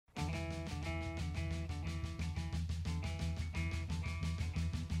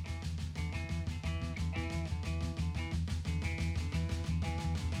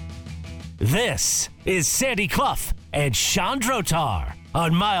This is Sandy Clough and Sean Drotar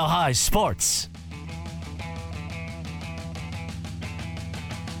on Mile High Sports.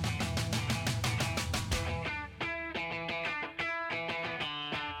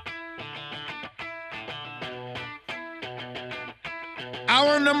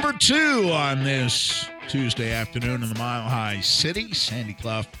 Hour number 2 on this Tuesday afternoon in the Mile High City. Sandy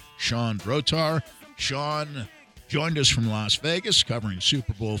Clough, Sean Drotar. Sean joined us from Las Vegas, covering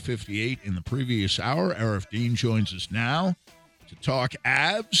Super Bowl 58 in the previous hour. Aarif Deen joins us now to talk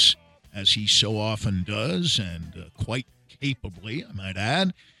Avs, as he so often does, and quite capably, I might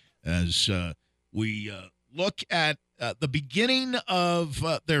add, as we look at the beginning of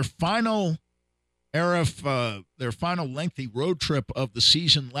their final lengthy road trip of the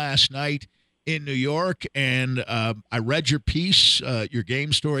season last night in New York. And I read your piece, your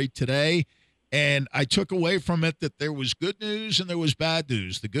game story today, and I took away from it that there was good news and there was bad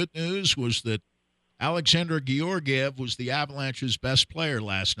news. The good news was that Alexander Georgiev was the Avalanche's best player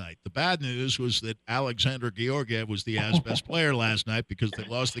last night. The bad news was that Alexander Georgiev was the Avs' best player last night because they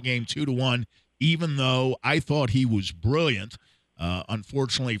lost the game 2-1, even though I thought he was brilliant.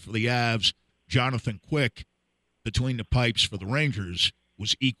 Unfortunately for the Avs, Jonathan Quick, between the pipes for the Rangers,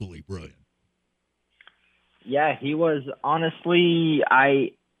 was equally brilliant. Yeah, he was. Honestly,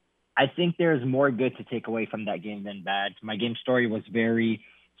 I think there's more good to take away from that game than bad. My game story was very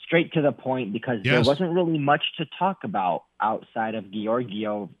straight to the point because there wasn't really much to talk about outside of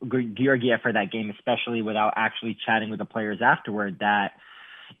Georgiev for that game, especially without actually chatting with the players afterward. That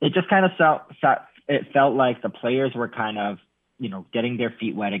it just kind of felt like the players were kind of, getting their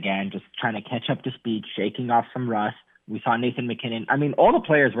feet wet again, just trying to catch up to speed, shaking off some rust. We saw Nathan MacKinnon. I mean, all the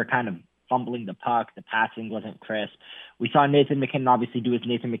players were kind of fumbling the puck. The passing wasn't crisp. We saw Nathan MacKinnon obviously do his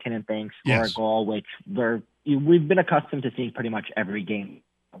Nathan MacKinnon thing, score a goal, which we've been accustomed to seeing pretty much every game,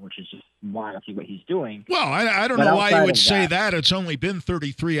 which is just wild to see what he's doing. Well, I don't know why you would say that. It's only been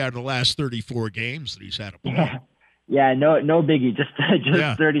 33 out of the last 34 games that he's had a play. Yeah, no biggie. Just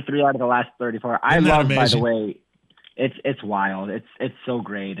 33 out of the last 34. I love, by the way, it's wild. It's so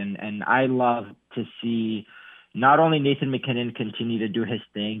great, and I love to see not only Nathan MacKinnon continue to do his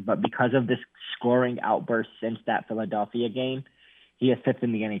thing, but because of this scoring outburst since that Philadelphia game, he is 5th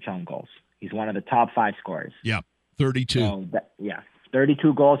in the NHL in goals. He's one of the top 5 scorers. Yeah, 32. So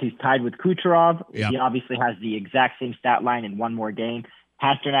 32 goals. He's tied with Kucherov. Yeah. He obviously has the exact same stat line in one more game.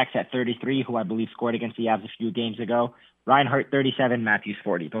 Pasternak's at 33, who I believe scored against the Avs a few games ago. Reinhart, 37, Matthews,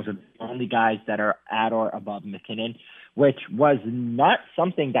 40. Those are the only guys that are at or above MacKinnon, which was not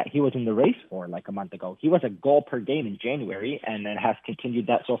something that he was in the race for like a month ago. He was a goal per game in January and then has continued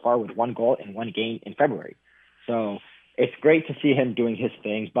that so far with 1 goal in 1 game in February. So it's great to see him doing his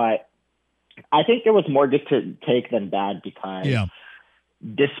things, but I think there was more good to take than bad because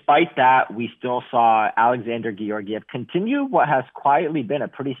despite that, we still saw Alexander Georgiev continue what has quietly been a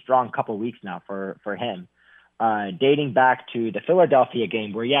pretty strong couple weeks now for him. Dating back to the Philadelphia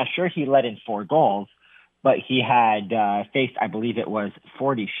game where, he let in 4 goals, but he had faced, I believe it was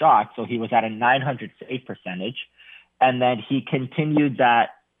 40 shots, so he was at a .900 save percentage. And then he continued that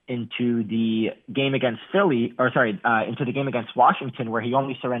into the game against into the game against Washington where he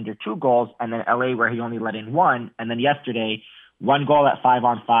only surrendered 2 goals, and then LA where he only let in 1, and then yesterday 1 goal at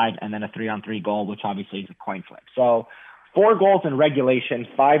 5-on-5, and then a 3-on-3 goal, which obviously is a coin flip. So 4 goals in regulation,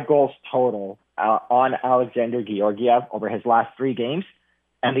 5 goals total on Alexander Georgiev over his last 3 games,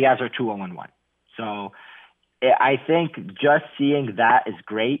 and the Avs are 2-0-1. So I think just seeing that is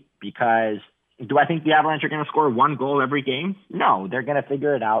great because do I think the Avalanche are going to score 1 goal every game? No, they're going to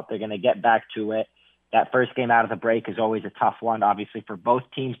figure it out. They're going to get back to it. That first game out of the break is always a tough one, obviously, for both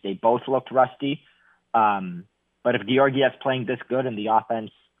teams. They both looked rusty. But if Georgiev's playing this good and the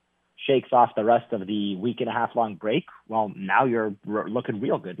offense shakes off the rest of the week-and-a-half-long break, well, now you're looking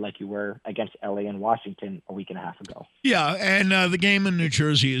real good like you were against LA and Washington a week and a half ago. Yeah, and the game in New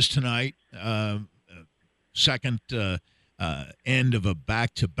Jersey is tonight, second end of a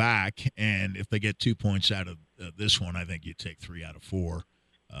back-to-back, and if they get 2 points out of this one, I think you take 3 out of 4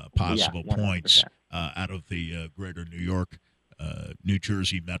 possible points out of the greater New York New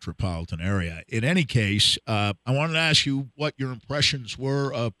Jersey metropolitan area. In any case, I wanted to ask you what your impressions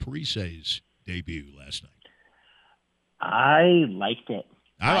were of Parise's debut last night. I liked it.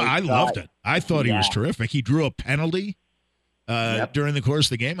 I loved it. I thought he was terrific. He drew a penalty during the course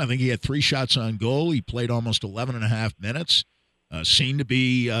of the game. I think he had 3 shots on goal. He played almost 11 and a half minutes. Seemed to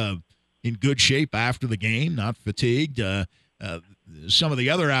be in good shape after the game, not fatigued. Some of the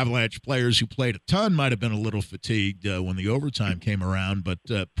other Avalanche players who played a ton might have been a little fatigued when the overtime came around, but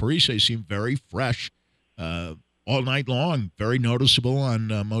Parise seemed very fresh all night long. Very noticeable on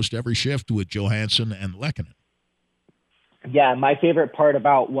most every shift with Johansson and Lehkonen. Yeah, my favorite part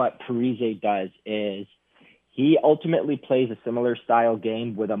about what Parise does is he ultimately plays a similar style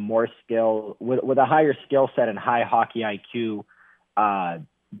game with a more skill, with a higher skill set and high hockey IQ,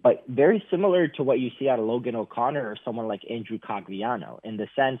 but very similar to what you see out of Logan O'Connor or someone like Andrew Cogliano, in the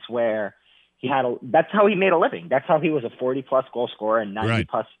sense where that's how he made a living. That's how he was a 40-plus goal scorer and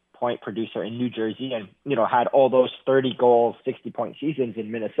 90-plus point producer in New Jersey, and had all those 30 goal, 60-point seasons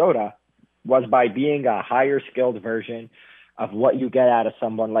in Minnesota, was by being a higher skilled version of what you get out of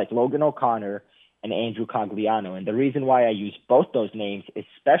someone like Logan O'Connor and Andrew Cogliano. And the reason why I use both those names,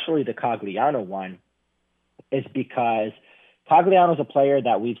 especially the Cogliano one, is because Cogliano's a player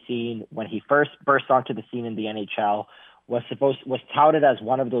that we've seen when he first burst onto the scene in the NHL, was touted as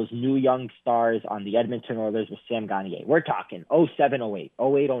one of those new young stars on the Edmonton Oilers with Sam Gagner. We're talking 07, 08,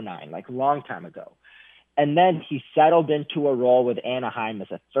 08, 09, like a long time ago. And then he settled into a role with Anaheim as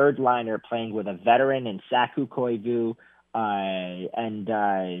a third liner, playing with a veteran in Saku Koivu. And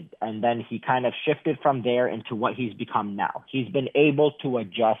then he kind of shifted from there into what he's become now. He's been able to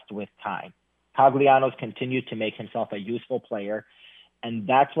adjust with time. Cogliano's continued to make himself a useful player, and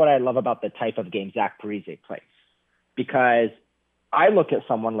that's what I love about the type of game Zach Parise plays. Because I look at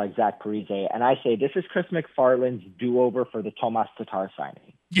someone like Zach Parise and I say, this is Chris McFarland's do-over for the Tomas Tatar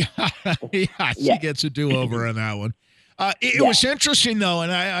signing. Yeah, he gets a do-over on that one. It was interesting, though,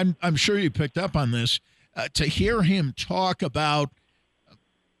 and I'm sure you picked up on this, to hear him talk about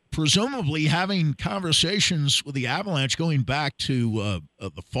presumably having conversations with the Avalanche going back to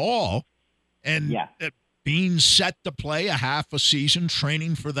the fall and being set to play a half a season,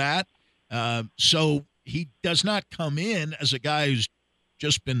 training for that. So he does not come in as a guy who's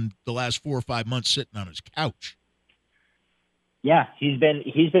just been the last 4 or 5 months sitting on his couch. Yeah, he's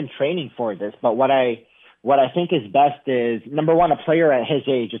been training for this, but what I think is best is, number one, a player at his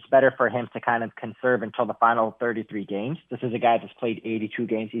age, it's better for him to kind of conserve until the final 33 games. This is a guy that's played 82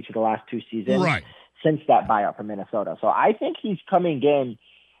 games each of the last 2 seasons since that buyout from Minnesota. So I think he's coming in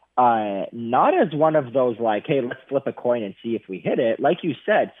not as one of those like, hey, let's flip a coin and see if we hit it. Like you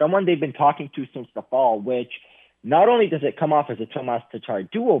said, someone they've been talking to since the fall, which not only does it come off as a Tomas Tatar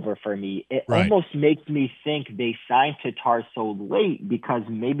do-over for me, it almost makes me think they signed Tatar so late because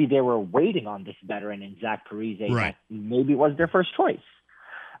maybe they were waiting on this veteran in Zach Parise that maybe was their first choice.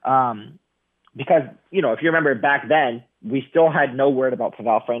 Because, if you remember back then, we still had no word about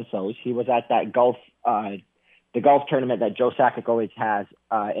Pavel Francouz. He was at that the golf tournament that Joe Sakic always has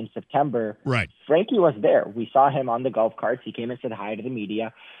in September. Right. Frankie was there. We saw him on the golf carts. He came and said hi to the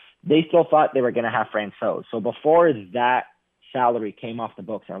media. They still thought they were going to have Francouz. So before that salary came off the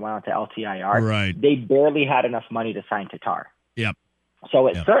books and went on to LTIR, they barely had enough money to sign Tatar. Yep. So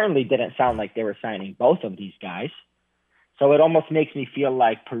it certainly didn't sound like they were signing both of these guys. So it almost makes me feel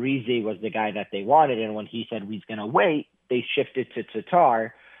like Parise was the guy that they wanted, and when he said he's going to wait, they shifted to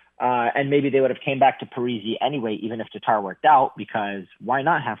Tatar. And maybe they would have came back to Parise anyway, even if Tatar worked out, because why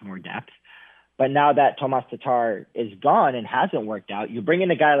not have more depth? But now that Tomas Tatar is gone and hasn't worked out, you bring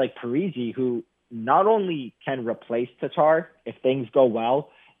in a guy like Parise who not only can replace Tatar if things go well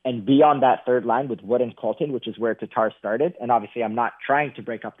and be on that third line with Wood and Colton, which is where Tatar started. And obviously I'm not trying to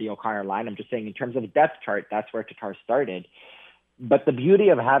break up the O'Connor line. I'm just saying in terms of the depth chart, that's where Tatar started. But the beauty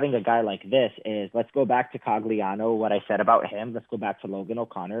of having a guy like this is, let's go back to Cogliano, what I said about him. Let's go back to Logan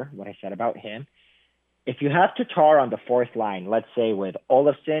O'Connor, what I said about him. If you have Tatar on the fourth line, let's say with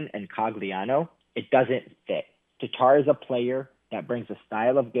Olofsson and Cogliano, it doesn't fit. Tatar is a player that brings a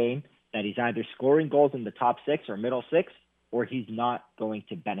style of game that he's either scoring goals in the top 6 or middle 6, or he's not going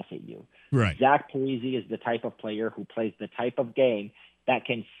to benefit you. Right. Zach Parise is the type of player who plays the type of game that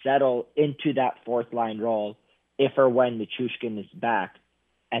can settle into that fourth line role if or when Nichushkin is back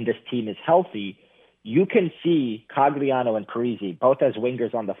and this team is healthy. You can see Cogliano and Parise both as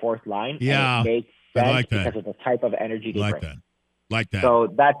wingers on the fourth line. Yeah, and it makes sense because of the type of energy they bring. Like that.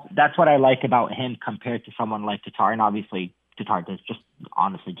 So that's what I like about him compared to someone like Tatar. And obviously, Tatar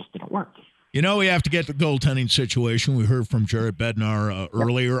honestly didn't work. We have to get the goaltending situation. We heard from Jared Bednar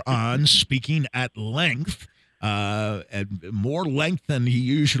earlier on, speaking at length, and more length than he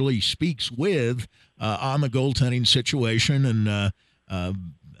usually speaks with on the goaltending situation. And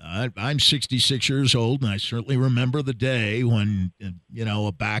I'm 66 years old, and I certainly remember the day when,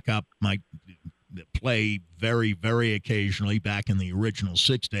 a backup might play very, very occasionally back in the original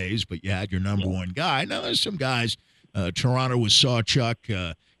 6 days, but you had your number one guy. Now, there's some guys. Toronto with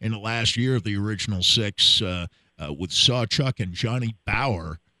Sawchuk in the last year of the original 6 with Sawchuk and Johnny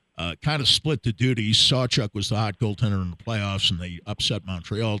Bower kind of split the duties. Sawchuk was the hot goaltender in the playoffs, and they upset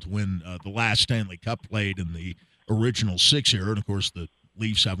Montreal to win the last Stanley Cup played in the original six here. And, of course, the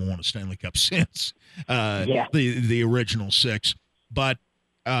Leafs haven't won a Stanley Cup since Yeah. the original six. But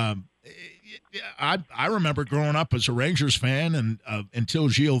I remember growing up as a Rangers fan, and until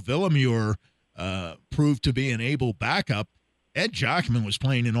Gilles Villemure proved to be an able backup, Ed Jockman was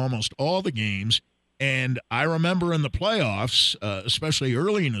playing in almost all the games. And I remember in the playoffs, especially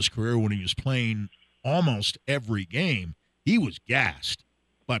early in his career when he was playing almost every game, he was gassed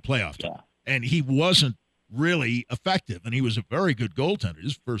by playoff time. And he wasn't really effective. And he was a very good goaltender.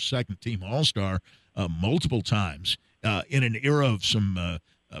 His first, second team All-Star multiple times in an era of some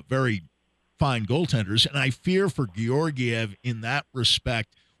very fine goaltenders. And I fear for Georgiev in that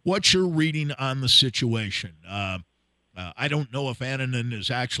respect. What's your reading on the situation? I don't know if Annunen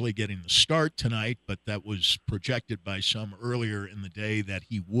is actually getting the start tonight, but that was projected by some earlier in the day that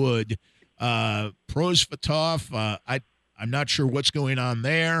he would. Prosvetov, I'm not sure what's going on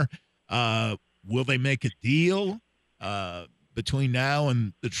there. Will they make a deal between now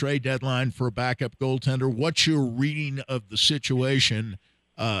and the trade deadline for a backup goaltender? What's your reading of the situation,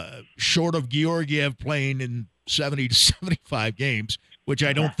 short of Georgiev playing in 70 to 75 games, which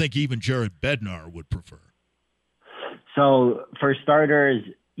I don't think even Jared Bednar would prefer? So for starters,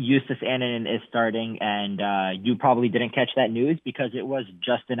 Justus Annunen is starting, and you probably didn't catch that news because it was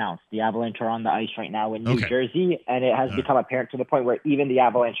just announced. The Avalanche are on the ice right now in New Jersey, and it has become apparent to the point where even the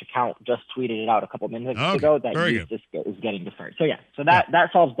Avalanche account just tweeted it out a couple minutes ago that Justus is getting the start. So that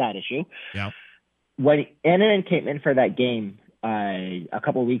solves that issue. Yeah. When Annunen came in for that game a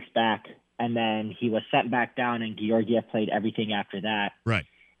couple weeks back, and then he was sent back down, and Georgiev played everything after that. Right.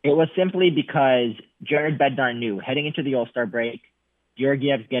 It was simply because Jared Bednar knew heading into the All-Star break,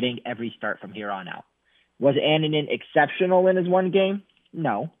 Georgiev's getting every start from here on out. Was Annunen exceptional in his one game?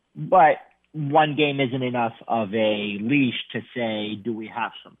 No. But one game isn't enough of a leash to say, do we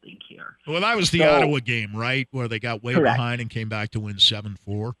have something here? Well, that was the Ottawa game, right, where they got way behind and came back to win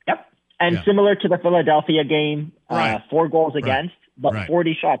 7-4? Yep. And similar to the Philadelphia game, 4 goals against, but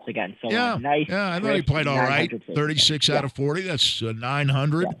 40 shots against. So nice. Yeah, I thought he played all right. 36 out of 40. That's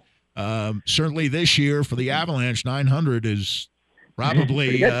 900. Yeah. Certainly this year for the Avalanche, 900 is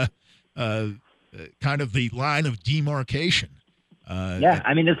probably kind of the line of demarcation.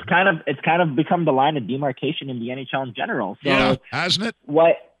 I mean, it's kind of become the line of demarcation in the NHL in general. So hasn't it?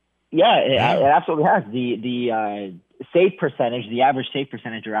 It absolutely has. The save percentage, the average save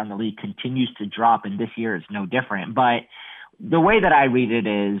percentage around the league continues to drop, and this year is no different. But the way that I read it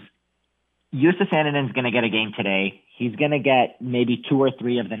is Justus Annunen's going to get a game today. He's going to get maybe 2 or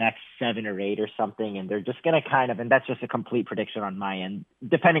 3 of the next 7 or 8 or something, and they're just going to and that's just a complete prediction on my end,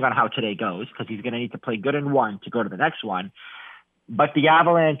 depending on how today goes, because he's going to need to play good in one to go to the next one. But the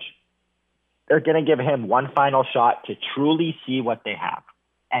Avalanche, they're going to give him one final shot to truly see what they have.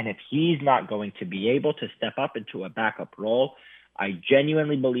 And if he's not going to be able to step up into a backup role, I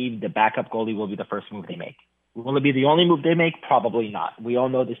genuinely believe the backup goalie will be the first move they make. Will it be the only move they make? Probably not. We all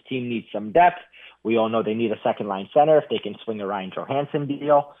know this team needs some depth. We all know they need a second-line center if they can swing a Ryan Johansson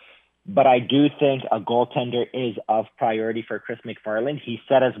deal. But I do think a goaltender is of priority for Chris McFarland. He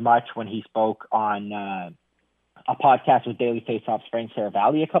said as much when he spoke on a podcast with Daily Faceoff's Frank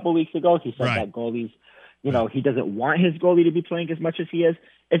Saravalli a couple weeks ago. He said that goalies, he doesn't want his goalie to be playing as much as he is.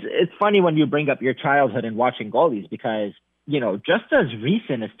 It's funny when you bring up your childhood and watching goalies because, just as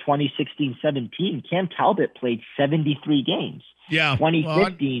recent as 2016-17, Cam Talbot played 73 games. Yeah.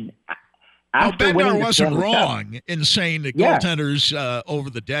 2015. Bednar wasn't wrong in saying that goaltenders over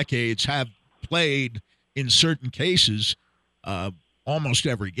the decades have played in certain cases almost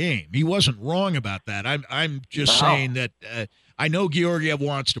every game. He wasn't wrong about that. I'm just saying that I know Georgiev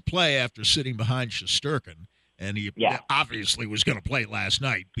wants to play after sitting behind Shesterkin, and he obviously was going to play last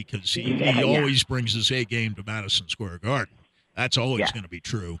night because he always brings his A game to Madison Square Garden. That's always going to be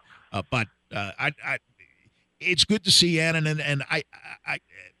true. But it's good to see Annunen, and I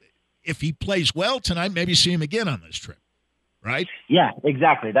if he plays well tonight, maybe see him again on this trip, right? Yeah,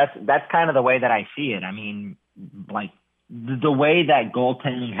 exactly. That's kind of the way that I see it. I mean, like the way that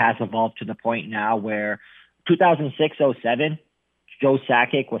goaltending has evolved to the point now where 2006-07, Joe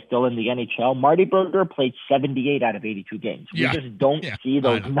Sakic was still in the NHL. Marty Berger played 78 out of 82 games. We just don't see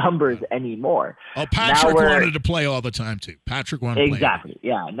those numbers anymore. Oh, Patrick wanted to play all the time, too. Patrick wanted to play. Exactly,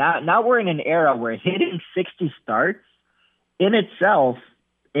 Now we're in an era where hitting 60 starts in itself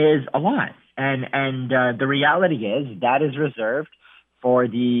is a lot. And the reality is that is reserved for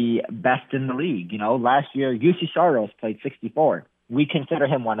the best in the league. Last year, UC Saros played 64. We consider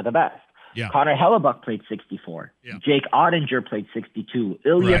him one of the best. Yeah. Connor Hellebuck played 64. Yeah. Jake Ottinger played 62.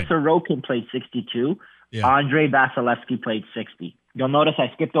 Ilya Sorokin played 62. Yeah. Andre Vasilevsky played 60. You'll notice I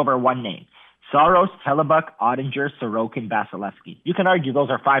skipped over one name. Saros, Hellebuck, Ottinger, Sorokin, Vasilevsky. You can argue those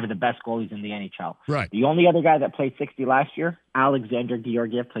are 5 of the best goalies in the NHL. Right. The only other guy that played 60 last year, Alexander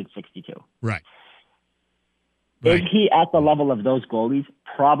Georgiev, played 62. Right. Is he at the level of those goalies?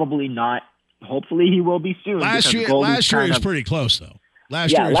 Probably not. Hopefully he will be soon. Last year he was pretty close, though.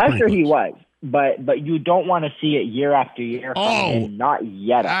 Last year he was. But you don't want to see it year after year. Not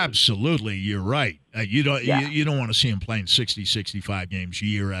yet. Absolutely, you're right. You don't want to see him playing 60, 65 games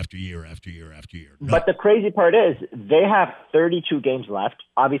year after year after year after year. No. But the crazy part is they have 32 games left.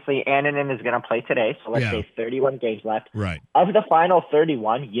 Obviously, Annunen is going to play today, so let's say 31 games left. Right. Of the final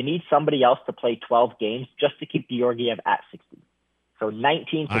 31, you need somebody else to play 12 games just to keep Georgiev at 60. So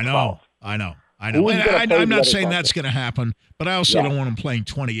 19 to 12. I know. I'm not saying that's going to happen, but I also don't want him playing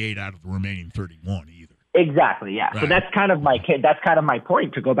 28 out of the remaining 31 either. Exactly, yeah. Right. So that's kind of my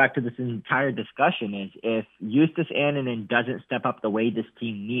point to go back to this entire discussion is if Justus Annunen doesn't step up the way this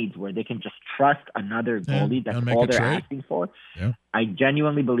team needs, where they can just trust another goalie, that's all they're asking for. Yeah. I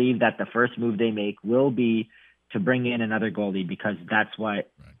genuinely believe that the first move they make will be to bring in another goalie, because that's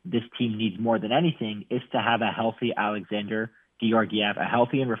what this team needs more than anything, is to have a healthy Alexander Georgiev, a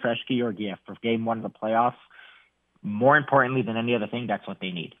healthy and refreshed Georgiev for game 1 of the playoffs. More importantly than any other thing, that's what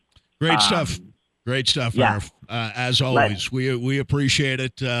they need. Great stuff, Aarif. As always, we appreciate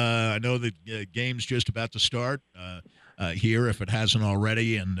it. I know the game's just about to start here, if it hasn't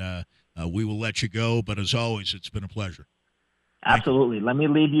already, and we will let you go. But as always, it's been a pleasure. Absolutely. Let me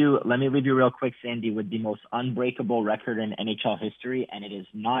leave you real quick, Sandy, with the most unbreakable record in NHL history, and it is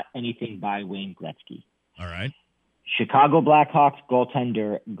not anything by Wayne Gretzky. All right. Chicago Blackhawks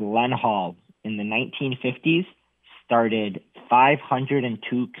goaltender Glenn Hall in the 1950s started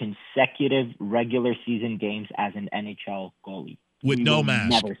 502 consecutive regular season games as an NHL goalie. With no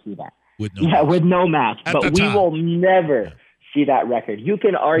mask. Never see that. With no mask. But we will never see that record. You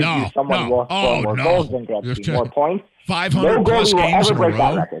can argue someone will score more goals than Gretzky, more points. 500 plus games in a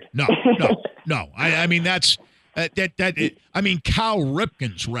row. No. I mean, that's I mean, Cal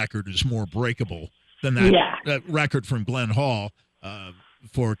Ripken's record is more breakable than that record from Glenn Hall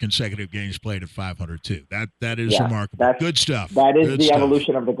for consecutive games played at 502. That is remarkable. Good stuff. That is the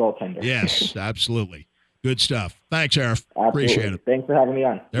evolution of the goaltender. Yes, absolutely. Good stuff. Thanks, Aarif. Appreciate it. Thanks for having me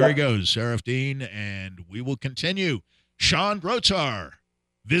on. There he goes, Aarif Deen, and we will continue. Sean Drotar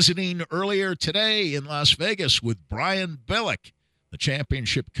visiting earlier today in Las Vegas with Brian Billick, the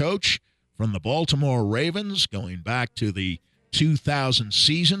championship coach from the Baltimore Ravens, going back to the 2000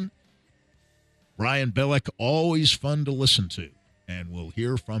 season. Brian Billick, always fun to listen to. And we'll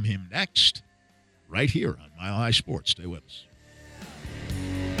hear from him next, right here on Mile High Sports. Stay with us.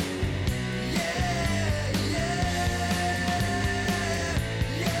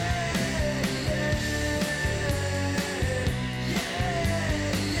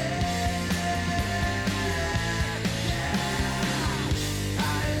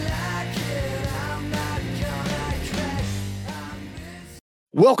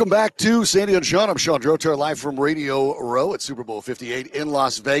 Welcome back to Sandy and Sean. I'm Sean Drotar, live from Radio Row at Super Bowl 58 in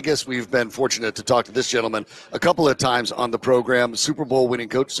Las Vegas. We've been fortunate to talk to this gentleman a couple of times on the program. Super Bowl winning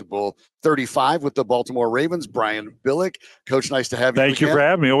coach, Super Bowl 35 with the Baltimore Ravens, Brian Billick. Coach, nice to have you. Thank you for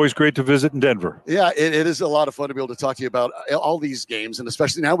having me. Always great to visit in Denver. Yeah, it is a lot of fun to be able to talk to you about all these games, and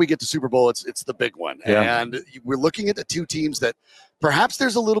especially now we get to Super Bowl, it's the big one. Yeah. And we're looking at the two teams that perhaps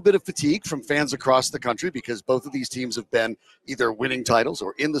there's a little bit of fatigue from fans across the country because both of these teams have been either winning titles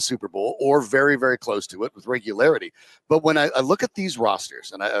or in the Super Bowl or very, very close to it with regularity. But when I look at these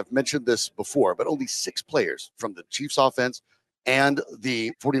rosters, and I've mentioned this before, but only 6 players from the Chiefs offense and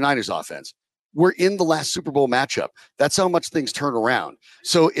the 49ers offense were in the last Super Bowl matchup. That's how much things turn around.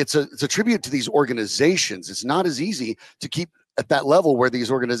 So it's a tribute to these organizations. It's not as easy to keep at that level where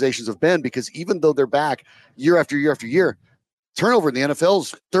these organizations have been, because even though they're back year after year after year, turnover in the NFL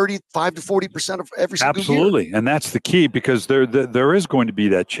is 35 to 40% of every single year. Absolutely, and that's the key, because there is going to be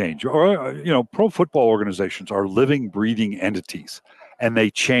that change. Or pro football organizations are living, breathing entities, and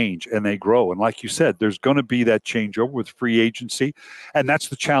they change and they grow. And like you said, there's going to be that changeover with free agency, and that's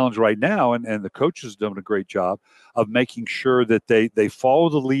the challenge right now. And the coaches have done a great job of making sure that they follow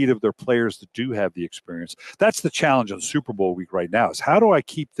the lead of their players that do have the experience. That's the challenge of Super Bowl week right now, is how do I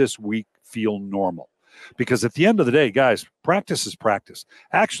keep this week feel normal? Because at the end of the day, guys, practice is practice.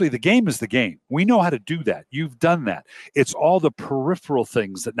 Actually, the game is the game. We know how to do that. You've done that. It's all the peripheral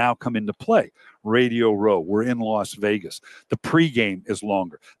things that now come into play. Radio Row, we're in Las Vegas. The pregame is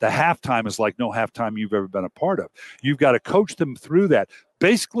longer. The halftime is like no halftime you've ever been a part of. You've got to coach them through that,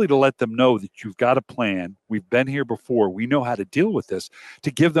 basically to let them know that you've got a plan. We've been here before. We know how to deal with this,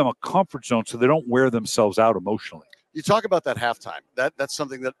 to give them a comfort zone so they don't wear themselves out emotionally. You talk about that halftime. That's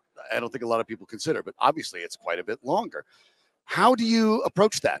something that I don't think a lot of people consider, but obviously it's quite a bit longer. How do you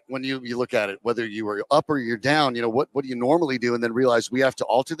approach that when you look at it, whether you are up or you're down? What do you normally do and then realize we have to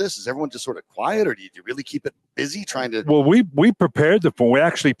alter this? Is everyone just sort of quiet, or do you really keep it busy trying to? Well, we prepared them for, we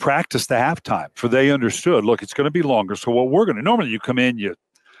actually practiced the halftime, for they understood, look, it's going to be longer. So what we're going to, normally you come in, you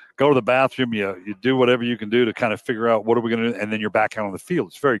go to the bathroom, you do whatever you can do to kind of figure out what are we going to do, and then you're back out on the field.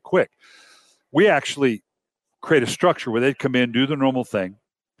 It's very quick. We actually create a structure where they'd come in, do the normal thing,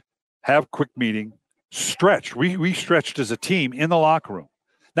 have a quick meeting, stretch. We stretched as a team in the locker room.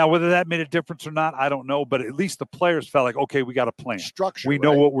 Now, whether that made a difference or not, I don't know, but at least the players felt like, okay, we got a plan. Structure. We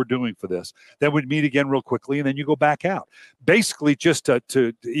know what we're doing for this. Then we'd meet again real quickly, and then you go back out. Basically, just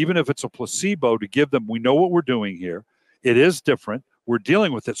to even if it's a placebo, to give them, we know what we're doing here. It is different. We're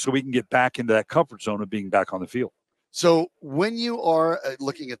dealing with it so we can get back into that comfort zone of being back on the field. So when you are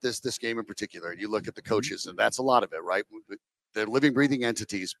looking at this game in particular, and you look at the coaches, and that's a lot of it, right? They're living, breathing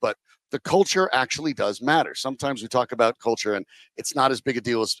entities, but the culture actually does matter. Sometimes we talk about culture and it's not as big a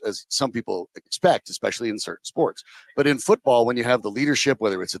deal as some people expect, especially in certain sports. But in football, when you have the leadership,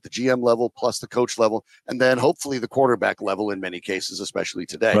 whether it's at the GM level plus the coach level, and then hopefully the quarterback level in many cases, especially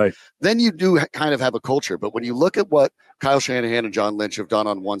today, right, then you do kind of have a culture. But when you look at what Kyle Shanahan and John Lynch have done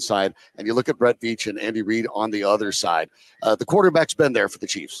on one side, and you look at Brett Veach and Andy Reid on the other side, the quarterback's been there for the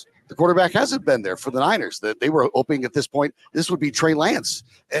Chiefs. The quarterback hasn't been there for the Niners. That they were hoping at this point this would be Trey Lance,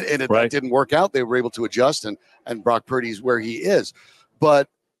 and it didn't work out. They were able to adjust, and Brock Purdy's where he is. But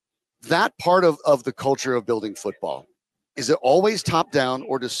that part of the culture of building football, is it always top down,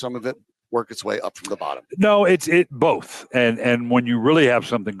 or does some of it work its way up from the bottom? No, it's both. And when you really have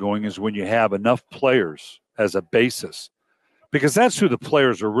something going is when you have enough players as a basis, because that's who the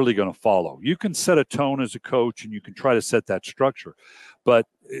players are really going to follow. You can set a tone as a coach, and you can try to set that structure. But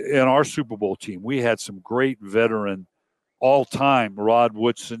in our Super Bowl team, we had some great veteran all-time, Rod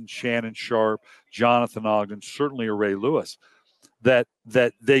Woodson, Shannon Sharp, Jonathan Ogden, certainly a Ray Lewis, that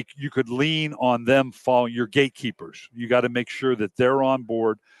you could lean on them following your gatekeepers. You got to make sure that they're on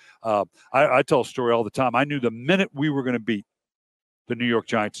board. I tell a story all the time. I knew the minute we were going to beat the New York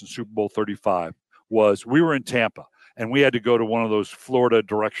Giants in Super Bowl 35 was we were in Tampa, and we had to go to one of those Florida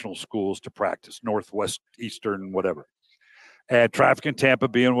directional schools to practice, Northwest, Eastern, whatever. And traffic in Tampa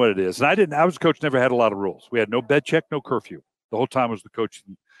being what it is. And I was a coach, never had a lot of rules. We had no bed check, no curfew. The whole time I was the coach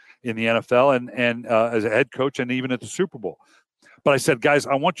in the NFL and as a head coach, and even at the Super Bowl. But I said, guys,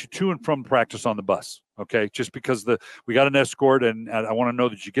 I want you to and from practice on the bus, okay? Just because we got an escort, and I want to know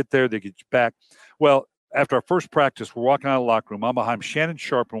that you get there, they get you back. Well, after our first practice, we're walking out of the locker room. I'm behind Shannon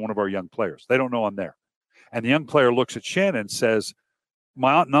Sharp and one of our young players. They don't know I'm there. And the young player looks at Shannon and says,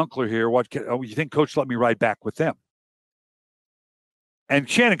 my aunt and uncle are here. You think Coach let me ride back with them? And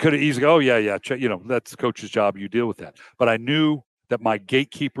Shannon could have easily go, oh, yeah, that's the coach's job. You deal with that. But I knew that my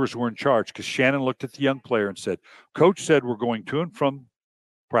gatekeepers were in charge, because Shannon looked at the young player and said, Coach said we're going to and from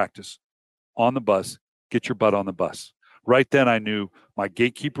practice on the bus. Get your butt on the bus. Right then I knew my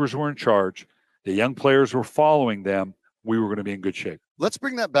gatekeepers were in charge. The young players were following them. We were going to be in good shape. Let's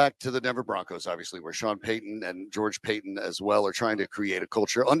bring that back to the Denver Broncos, obviously, where Sean Payton and George Payton as well are trying to create a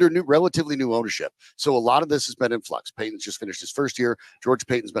culture under relatively new ownership. So a lot of this has been in flux. Payton's just finished his first year. George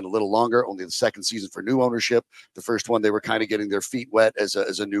Payton's been a little longer, only the second season for new ownership. The first one, they were kind of getting their feet wet as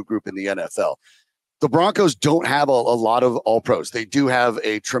a new group in the NFL. The Broncos don't have a lot of all-pros. They do have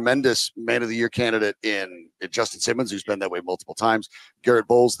a tremendous man of the year candidate in Justin Simmons, who's been that way multiple times. Garrett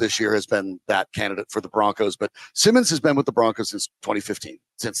Bowles this year has been that candidate for the Broncos, but Simmons has been with the Broncos since 2015,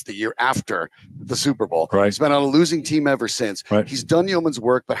 since the year after the Super Bowl. Right. He's been on a losing team ever since. Right. He's done yeoman's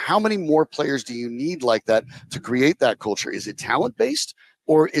work, but how many more players do you need like that to create that culture? Is it talent-based,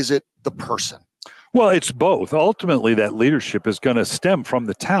 or is it the person? Well, it's both. Ultimately, that leadership is going to stem from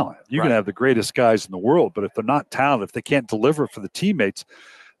the talent. You can have the greatest guys in the world, but if they're not talented, if they can't deliver for the teammates,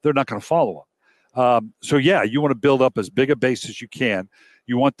 they're not going to follow them. You want to build up as big a base as you can.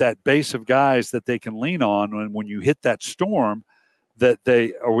 You want that base of guys that they can lean on, and when you hit that storm, that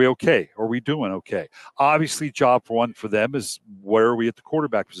are we okay? Are we doing okay? Obviously, job one for them is, where are we at the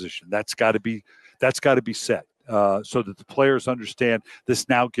quarterback position? That's got to be set. So that the players understand this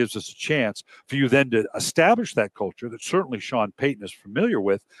now gives us a chance for you then to establish that culture that certainly Sean Payton is familiar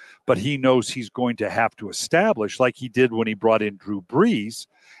with, but he knows he's going to have to establish, like he did when he brought in Drew Brees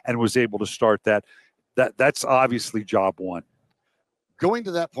and was able to start that. That's obviously job one. Going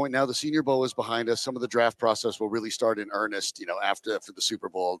to that point now, the Senior Bowl is behind us. Some of the draft process will really start in earnest, after the Super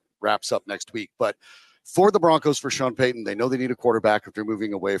Bowl wraps up next week. But for the Broncos, for Sean Payton, they know they need a quarterback if they're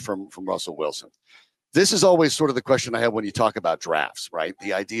moving away from Russell Wilson. This is always sort of the question I have when you talk about drafts, right?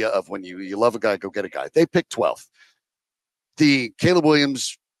 The idea of when you love a guy, go get a guy. They picked 12th. The Caleb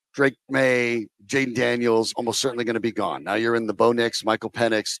Williams Drake May, Jaden Daniels, almost certainly going to be gone. Now you're in the Bo Nix, Michael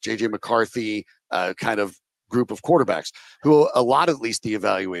Penix, J.J. McCarthy kind of group of quarterbacks who a lot, at least the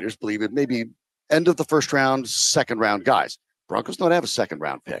evaluators, believe it may be end of the first round, second round guys. Broncos don't have a second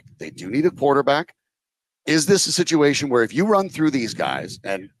round pick. They do need a quarterback. Is this a situation where if you run through these guys,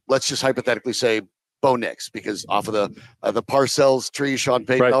 and let's just hypothetically say Bo Nix, because off of the Parcells tree, Sean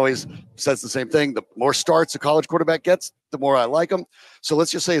Payton always says the same thing. The more starts a college quarterback gets, the more I like him. So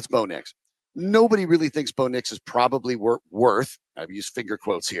let's just say it's Bo Nix. Nobody really thinks Bo Nix is probably worth, I've used finger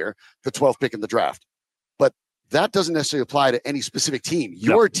quotes here, the 12th pick in the draft. But that doesn't necessarily apply to any specific team.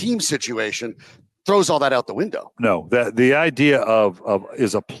 Your team situation throws all that out the window. No, the idea of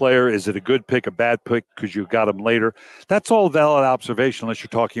is a player, is it a good pick, a bad pick because you got him later? That's all valid observation unless you're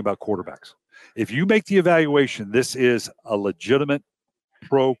talking about quarterbacks. If you make the evaluation, this is a legitimate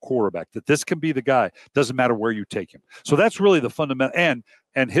pro quarterback, that this can be the guy, doesn't matter where you take him. So that's really the fundamental,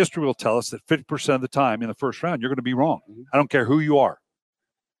 and history will tell us that 50% of the time in the first round, you're going to be wrong. I don't care who you are.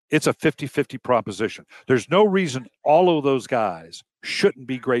 It's a 50-50 proposition. There's no reason all of those guys shouldn't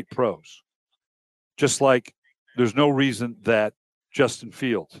be great pros. Just like there's no reason that Justin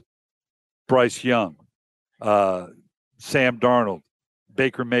Fields, Bryce Young, Sam Darnold,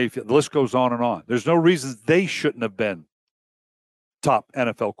 Baker Mayfield, the list goes on and on. There's no reason they shouldn't have been top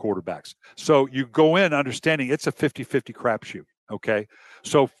NFL quarterbacks. So you go in understanding it's a 50-50 crapshoot, okay?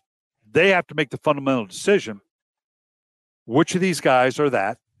 So they have to make the fundamental decision. Which of these guys are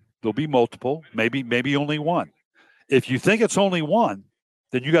that? There'll be multiple, maybe only one. If you think it's only one,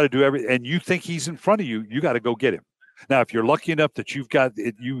 then you got to do and you think he's in front of you, you got to go get him. Now, if you're lucky enough that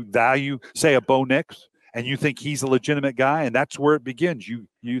you value, say, a Bo Nix, and you think he's a legitimate guy, and that's where it begins.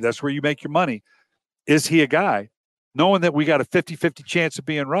 That's where you make your money. Is he a guy? Knowing that we got a 50-50 chance of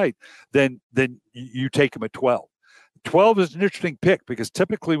being right, then you take him at 12. 12 is an interesting pick because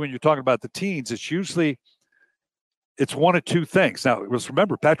typically when you're talking about the teens, it's one of two things. Now, let's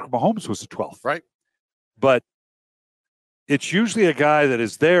remember, Patrick Mahomes was the 12th. Right. But it's usually a guy that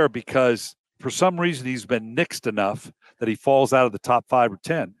is there because for some reason he's been nixed enough that he falls out of the top 5 or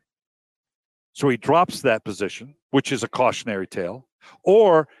 10. So he drops that position, which is a cautionary tale.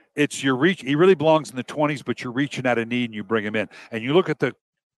 Or it's your reach. He really belongs in the 20s, but you're reaching at a need and you bring him in. And you look at the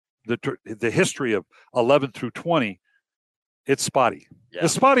history of 11 through 20, it's spotty. Yeah.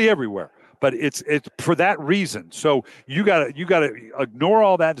 It's spotty everywhere, but it's for that reason. So you gotta ignore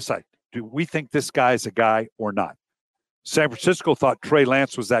all that and decide, do we think this guy's a guy or not? San Francisco thought Trey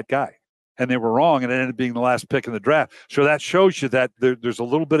Lance was that guy, and they were wrong, and it ended up being the last pick in the draft. So that shows you that there's a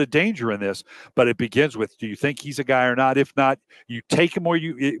little bit of danger in this, but it begins with, do you think he's a guy or not? If not, you take him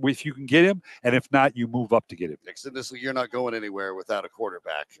if you can get him, and if not, you move up to get him. You're not going anywhere without a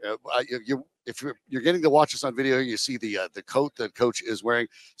quarterback. If you're getting to watch us on video, you see the coat that Coach is wearing,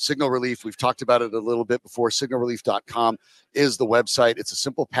 Signal Relief. We've talked about it a little bit before. Signalrelief.com is the website. It's a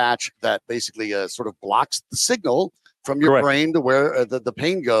simple patch that basically sort of blocks the signal from your brain to where the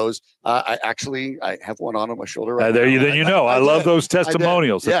pain goes. I have one on my shoulder right there. Now. Then I love those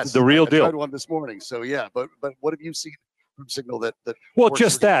testimonials. Yes, the real deal. I tried one this morning. So yeah, but what have you seen from Signal that well,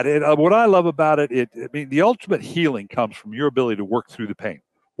 just that. What I love about it, the ultimate healing comes from your ability to work through the pain,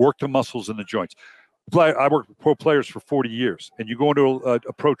 work the muscles and the joints. I worked with pro players for 40 years, and you go into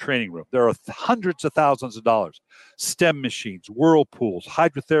a pro training room. There are hundreds of thousands of dollars, STEM machines, whirlpools,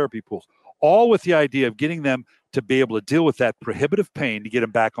 hydrotherapy pools, all with the idea of getting them to be able to deal with that prohibitive pain to get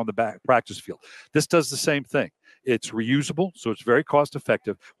them back on the practice field. This does the same thing. It's reusable, so it's very cost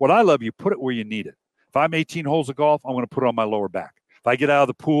effective. What I love, you put it where you need it. If I'm 18 holes of golf, I'm going to put it on my lower back. If I get out of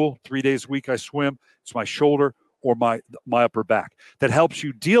the pool 3 days a week, I swim, it's my shoulder or my upper back. That helps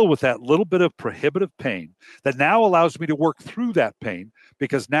you deal with that little bit of prohibitive pain that now allows me to work through that pain,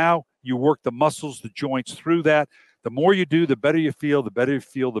 because now you work the muscles, the joints through that. The more you do, the better you feel. The better you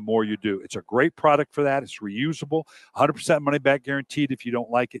feel, the more you do. It's a great product for that. It's reusable, 100% money back guaranteed. If you don't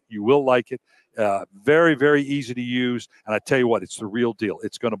like it, you will like it. Very, very easy to use. And I tell you what, it's the real deal.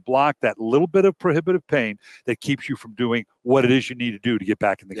 It's going to block that little bit of prohibitive pain that keeps you from doing what it is you need to do to get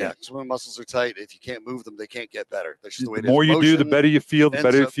back in the game. Yeah, because when muscles are tight, if you can't move them, they can't get better. That's just the way it is. The more you do, the better you feel. The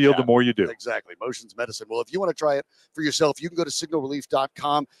better you feel, the more you do. Exactly. Motion's medicine. Well, if you want to try it for yourself, you can go to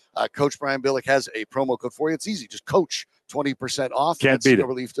signalrelief.com. Coach Brian Billick has a promo code for you. It's easy. Just coach 20% off. Can't beat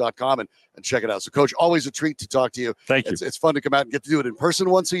signalrelief.com and check it out. So, Coach, always a treat to talk to you. Thank you. It's fun to come out and get to do it in person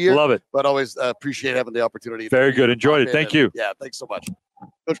once a year. Love it. But always appreciate having the opportunity. Very good. Enjoyed it. Thank you. Yeah, thanks so much.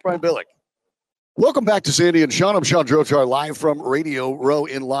 Coach Brian Billick. Welcome back to Sandy and Sean. I'm Sean Drotar, live from Radio Row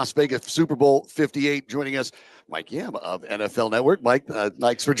in Las Vegas, Super Bowl 58. Joining us, Mike Yam of NFL Network. Mike,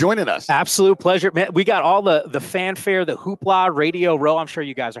 thanks for joining us. Absolute pleasure, man. We got all the fanfare, the hoopla, Radio Row. I'm sure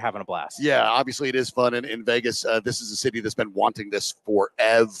you guys are having a blast. Yeah, obviously it is fun in Vegas. This is a city that's been wanting this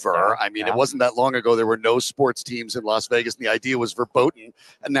forever. It wasn't that long ago. There were no sports teams in Las Vegas, and the idea was verboten.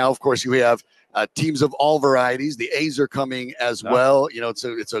 And now, of course, you have teams of all varieties. The A's are coming as well.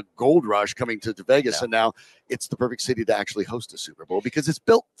 It's a gold rush coming to Vegas, and now it's the perfect city to actually host a Super Bowl because it's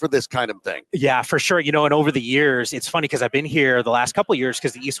built for this kind of thing. Yeah, for sure. And over the years, it's funny because I've been here the last couple of years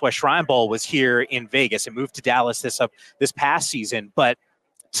because the East-West Shrine Bowl was here in Vegas and moved to Dallas this past season. But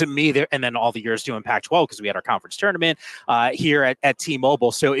to me, and then all the years doing Pac-12 because we had our conference tournament here at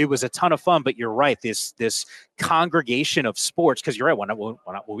T-Mobile. So it was a ton of fun. But you're right, this congregation of sports, because you're right, when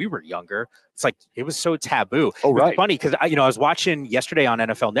we were younger, it's like it was so taboo. Oh, right. It was funny because I was watching yesterday on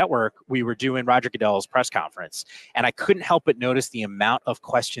NFL Network. We were doing Roger Goodell's press conference, and I couldn't help but notice the amount of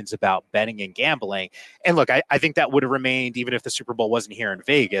questions about betting and gambling. And look, I think that would have remained even if the Super Bowl wasn't here in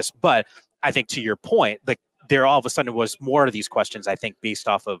Vegas. But I think to your point, there all of a sudden was more of these questions, I think, based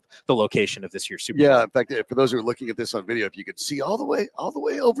off of the location of this year's Super Bowl. Yeah, in fact, for those who are looking at this on video, if you could see all the way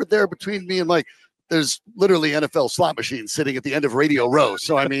over there between me and Mike, there's literally NFL slot machines sitting at the end of Radio Row.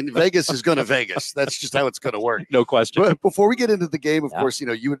 So, Vegas is going to Vegas. That's just how it's going to work. No question. But before we get into the game, of course,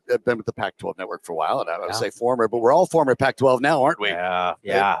 you have been with the Pac-12 network for a while, and I would say former, but we're all former Pac-12 now, aren't we?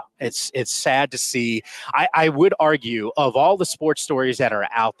 Yeah. It's sad to see. I would argue of all the sports stories that are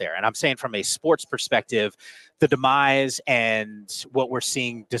out there, and I'm saying from a sports perspective, the demise and what we're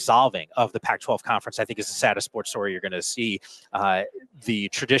seeing dissolving of the Pac-12 conference, I think is the saddest sports story you're going to see. The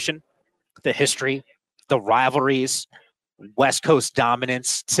tradition, the history, the rivalries, West Coast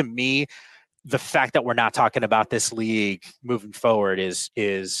dominance. To me, the fact that we're not talking about this league moving forward is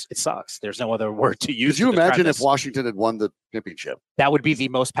it sucks. There's no other word to use. Could you imagine if Washington had won the championship? That would be the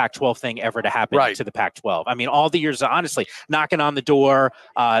most Pac-12 thing ever to happen to the Pac-12. All the years, honestly, knocking on the door,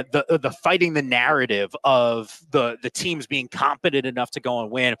 the fighting the narrative of the teams being competent enough to go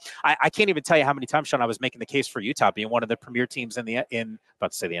and win. I can't even tell you how many times, Sean, I was making the case for Utah being one of the premier teams in the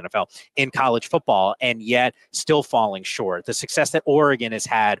NFL in college football, and yet still falling short. The success that Oregon has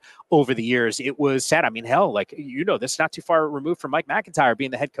had over the years, it was sad. Hell, this is not too far removed from Mike McIntyre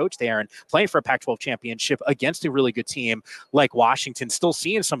being the head coach there and playing for a Pac-12 championship against a really good team like Washington, still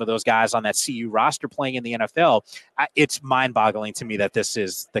seeing some of those guys on that CU roster playing in the NFL. It's mind-boggling to me that this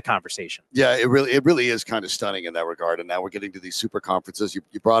is the conversation. Yeah, it really is kind of stunning in that regard. And now we're getting to these super conferences. You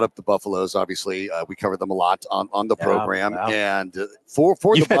brought up the Buffaloes, obviously. We covered them a lot on the program. Wow. And for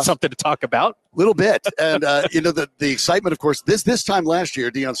you've had something to talk about. A little bit. And, the excitement, of course, this time last year,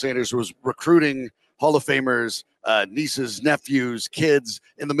 Deion Sanders was recruiting Hall of Famers, nieces, nephews, kids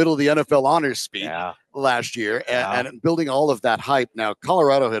in the middle of the NFL honors speech last year and building all of that hype. Now,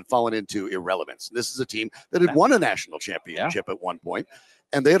 Colorado had fallen into irrelevance. This is a team that had won a national championship at one point,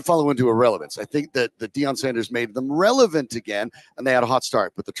 and they had fallen into irrelevance. I think that the Deion Sanders made them relevant again, and they had a hot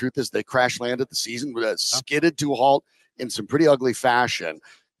start. But the truth is they crash landed. The season skidded to a halt in some pretty ugly fashion.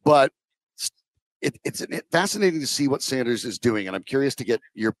 But it's fascinating to see what Sanders is doing, and I'm curious to get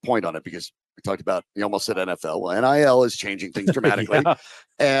your point on it because we talked about, you almost said NFL. Well, NIL is changing things dramatically,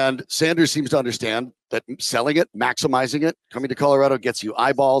 and Sanders seems to understand that selling it, maximizing it, coming to Colorado gets you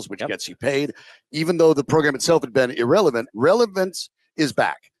eyeballs, which gets you paid. Even though the program itself had been irrelevant, relevance is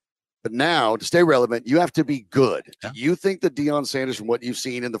back. But now, to stay relevant, you have to be good. Do you think that Deion Sanders, from what you've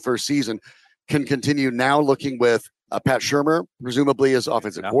seen in the first season, can continue now looking with Pat Shurmur, presumably as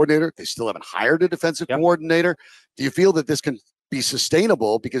offensive coordinator? They still haven't hired a defensive coordinator. Do you feel that this can be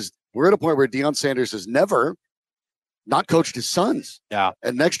sustainable? Because we're at a point where Deion Sanders has never not coached his sons. Yeah.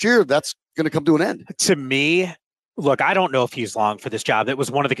 And next year, that's going to come to an end. To me, look, I don't know if he's long for this job. That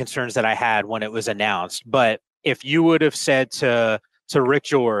was one of the concerns that I had when it was announced. But if you would have said to Rick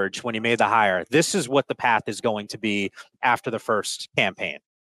George when he made the hire, this is what the path is going to be after the first campaign.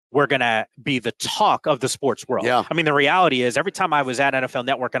 We're going to be the talk of the sports world. Yeah. The reality is every time I was at NFL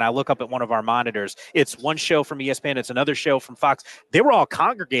Network and I look up at one of our monitors, it's one show from ESPN, it's another show from Fox. They were all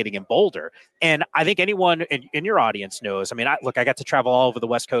congregating in Boulder. And I think anyone in your audience knows, I got to travel all over the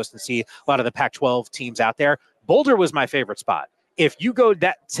West Coast and see a lot of the Pac-12 teams out there. Boulder was my favorite spot. If you go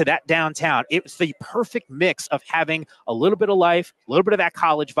to that downtown, it's the perfect mix of having a little bit of life, a little bit of that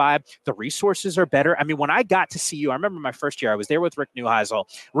college vibe. The resources are better. When I got to see you, I remember my first year, I was there with Rick Neuheisel.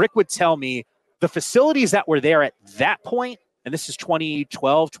 Rick would tell me the facilities that were there at that point, and this is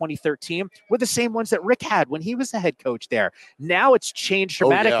 2012, 2013, were the same ones that Rick had when he was the head coach there. Now it's changed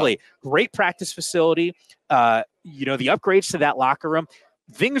dramatically. Great practice facility, the upgrades to that locker room.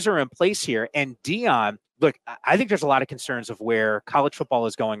 Things are in place here, and Deion look, I think there's a lot of concerns of where college football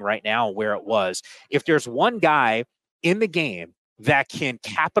is going right now, where it was. If there's one guy in the game that can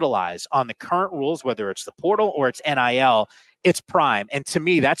capitalize on the current rules, whether it's the portal or it's NIL, it's Prime. And to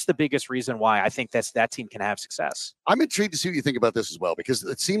me, that's the biggest reason why I think that team can have success. I'm intrigued to see what you think about this as well, because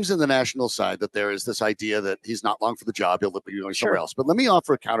it seems in the national side that there is this idea that he's not long for the job. He'll be going somewhere else. But let me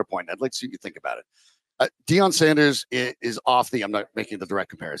offer a counterpoint. I'd like to see what you think about it. Deion Sanders is off I'm not making the direct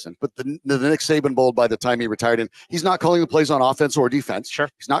comparison, but the Nick Saban Bowl by the time he retired, and he's not calling the plays on offense or defense. Sure.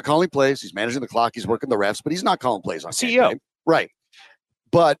 He's not calling plays. He's managing the clock. He's working the refs, but he's not calling plays on CEO. Campaign. Right.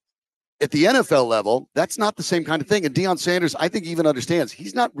 But at the NFL level, that's not the same kind of thing. And Deion Sanders, I think, even understands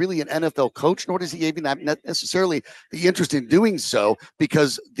he's not really an NFL coach, nor does he even have necessarily the interest in doing so,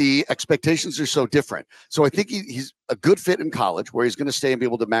 because the expectations are so different. So I think he's a good fit in college where he's going to stay and be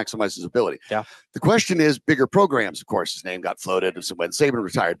able to maximize his ability. Yeah. The question is bigger programs. Of course, his name got floated when Saban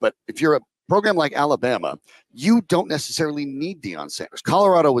retired. But if you're a program like Alabama, you don't necessarily need Deion Sanders.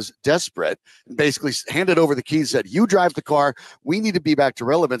 Colorado was desperate and basically handed over the keys, said, you drive the car. We need to be back to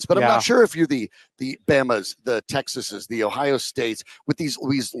relevance. But I'm not sure if you're the Bamas, the Texases, the Ohio States, with these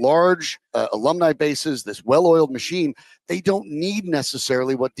large alumni bases, this well-oiled machine, they don't need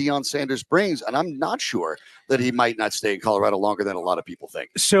necessarily what Deion Sanders brings. And I'm not sure that he might not stay in Colorado longer than a lot of people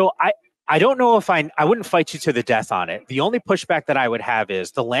think. So I don't know if I wouldn't fight you to the death on it. The only pushback that I would have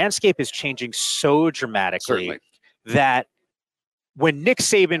is the landscape is changing so dramatically that when Nick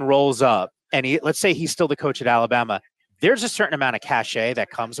Saban rolls up and let's say he's still the coach at Alabama, there's a certain amount of cachet that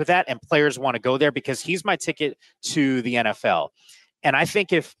comes with that. And players want to go there because he's my ticket to the NFL. And I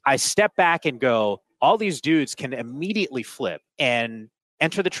think if I step back and go, all these dudes can immediately flip and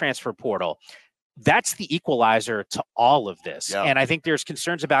enter the transfer portal. That's the equalizer to all of this. Yeah. And I think there's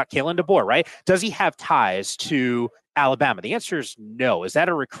concerns about Kalen DeBoer, right? Does he have ties to Alabama? The answer is no. Is that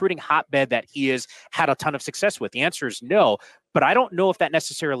a recruiting hotbed that he has had a ton of success with? The answer is no. But I don't know if that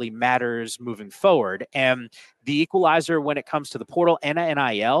necessarily matters moving forward. And the equalizer when it comes to the portal and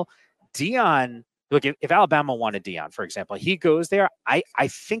NIL, Deion, look, if Alabama wanted Deion, for example, he goes there, I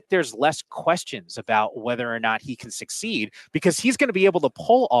think there's less questions about whether or not he can succeed because he's going to be able to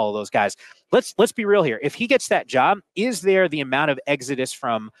pull all of those guys. Let's be real here. If he gets that job, is there the amount of exodus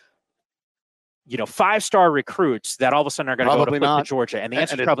from 5-star recruits that all of a sudden are going to go to Georgia? And the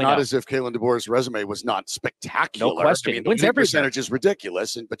answer is probably not. As if Kalen DeBoer's resume was not spectacular. No question. I mean, the percentage is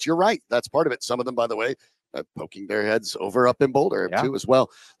ridiculous, but you're right. That's part of it. Some of them, by the way, poking their heads up in Boulder too as well.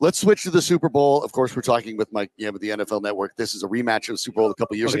 Let's switch to the Super Bowl. Of course, we're talking with Mike with the NFL Network. This is a rematch of the Super Bowl a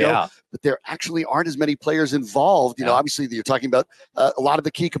couple years ago, but there actually aren't as many players involved. Obviously you're talking about a lot of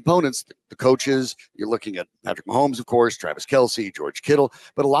the key components, the coaches. You're looking at Patrick Mahomes, of course, Travis Kelce, George Kittle,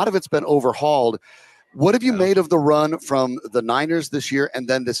 but a lot of it's been overhauled. What have you made of the run from the Niners this year and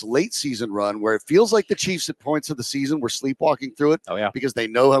then this late season run where it feels like the Chiefs at points of the season were sleepwalking through it because they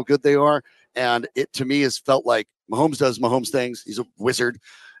know how good they are? And it, to me, has felt like Mahomes does Mahomes things. He's a wizard.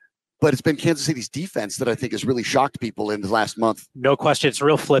 But it's been Kansas City's defense that I think has really shocked people in the last month. No question. It's a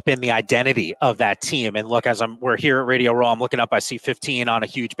real flip in the identity of that team. And look, we're here at Radio Row, I'm looking up, I see 15 on a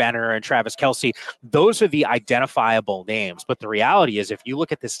huge banner and Travis Kelce. Those are the identifiable names. But the reality is, if you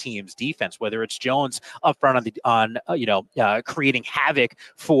look at this team's defense, whether it's Jones up front creating havoc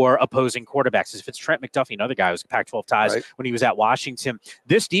for opposing quarterbacks, if it's Trent McDuffie, another guy who's Pac-12 ties when he was at Washington,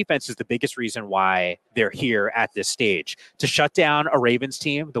 this defense is the biggest reason why they're here at this stage. To shut down a Ravens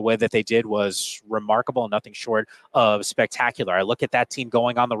team the way that they did was remarkable and nothing short of spectacular. I look at that team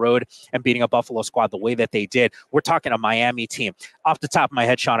going on the road and beating a Buffalo squad the way that they did. We're talking a Miami team. Off the top of my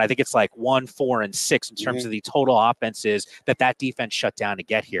head, Sean, I think it's like 1, 4, and 6 in terms of the total offenses that defense shut down to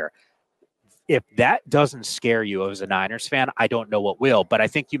get here. If that doesn't scare you as a Niners fan, I don't know what will. But I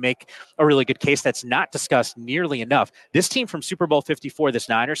think you make a really good case that's not discussed nearly enough. This team from Super Bowl 54, this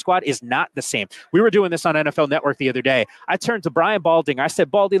Niners squad, is not the same. We were doing this on NFL Network the other day. I turned to Brian Balding. I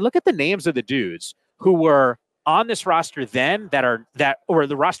said, Baldy, look at the names of the dudes who were on this roster then or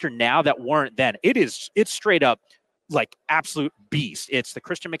the roster now that weren't then. It's straight up like absolute beast. It's the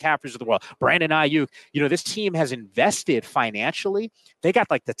Christian McCaffreys of the world. Brandon Ayuk. This team has invested financially. They got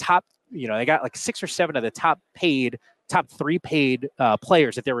like the top, they got like 6 or 7 of the top 3 paid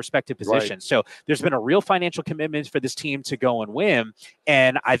players at their respective positions. Right. So there's been a real financial commitment for this team to go and win.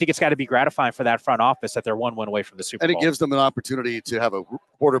 And I think it's got to be gratifying for that front office that they're 1 win away from the Super Bowl. And it gives them an opportunity to have a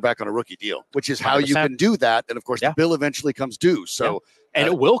quarterback on a rookie deal, which is how 100%. you can do that. And of course, the bill eventually comes due. So, and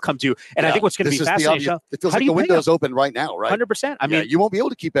it will come due. And I think what's going to be fascinating. It feels like the window's open right now, right? 100%. I mean, you won't be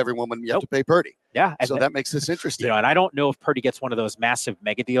able to keep everyone when you have to pay Purdy. Yeah. So that makes this interesting. And I don't know if Purdy gets one of those massive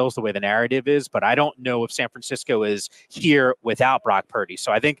mega deals the way the narrative is, but I don't know if San Francisco is here without Brock Purdy.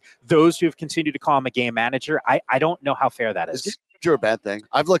 So I think those who have continued to call him a game manager, I don't know how fair that is. Is a bad thing?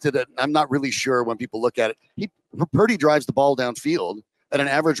 I've looked at it. I'm not really sure when people look at it. Purdy drives the ball downfield at an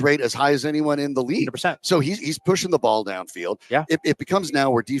average rate as high as anyone in the league. 100%. So he's pushing the ball downfield. Yeah. It becomes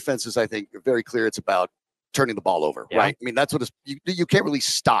now where defenses, I think, are very clear. It's about turning the ball over, right? I mean, that's what you can't really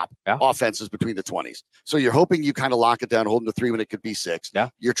stop offenses between the 20s. So you're hoping you kind of lock it down, hold them to 3 when it could be 6. Yeah.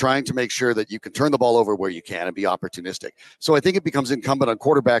 You're trying to make sure that you can turn the ball over where you can and be opportunistic. So I think it becomes incumbent on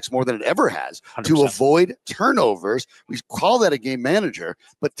quarterbacks more than it ever has 100%. to avoid turnovers. We call that a game manager,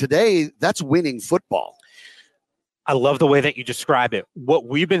 but today that's winning football. I love the way that you describe it. What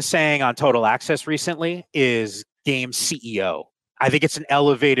we've been saying on Total Access recently is game CEO. I think it's an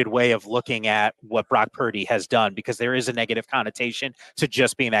elevated way of looking at what Brock Purdy has done, because there is a negative connotation to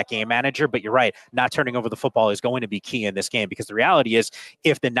just being that game manager. But you're right, not turning over the football is going to be key in this game, because the reality is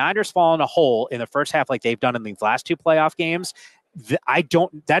if the Niners fall in a hole in the first half like they've done in these last 2 playoff games,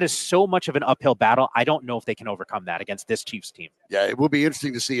 that is so much of an uphill battle. I don't know if they can overcome that against this Chiefs team. Yeah, it will be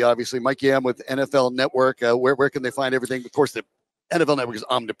interesting to see. Obviously, Mike Yam with NFL Network. Where can they find everything? Of course, the NFL Network is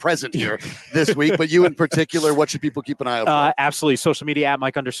omnipresent here this week, but you in particular, what should people keep an eye out for? Absolutely. Social media at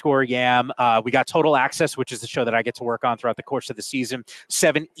Mike_Yam. We got Total Access, which is the show that I get to work on throughout the course of the season.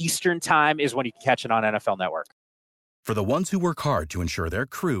 7 Eastern time is when you can catch it on NFL Network. For the ones who work hard to ensure their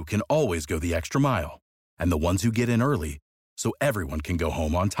crew can always go the extra mile, and the ones who get in early so everyone can go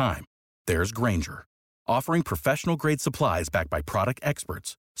home on time, there's Grainger, offering professional-grade supplies backed by product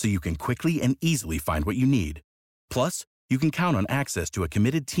experts so you can quickly and easily find what you need. Plus, you can count on access to a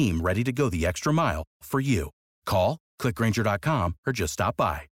committed team ready to go the extra mile for you. Call, click Grainger.com, or just stop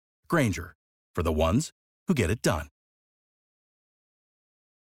by. Grainger, for the ones who get it done.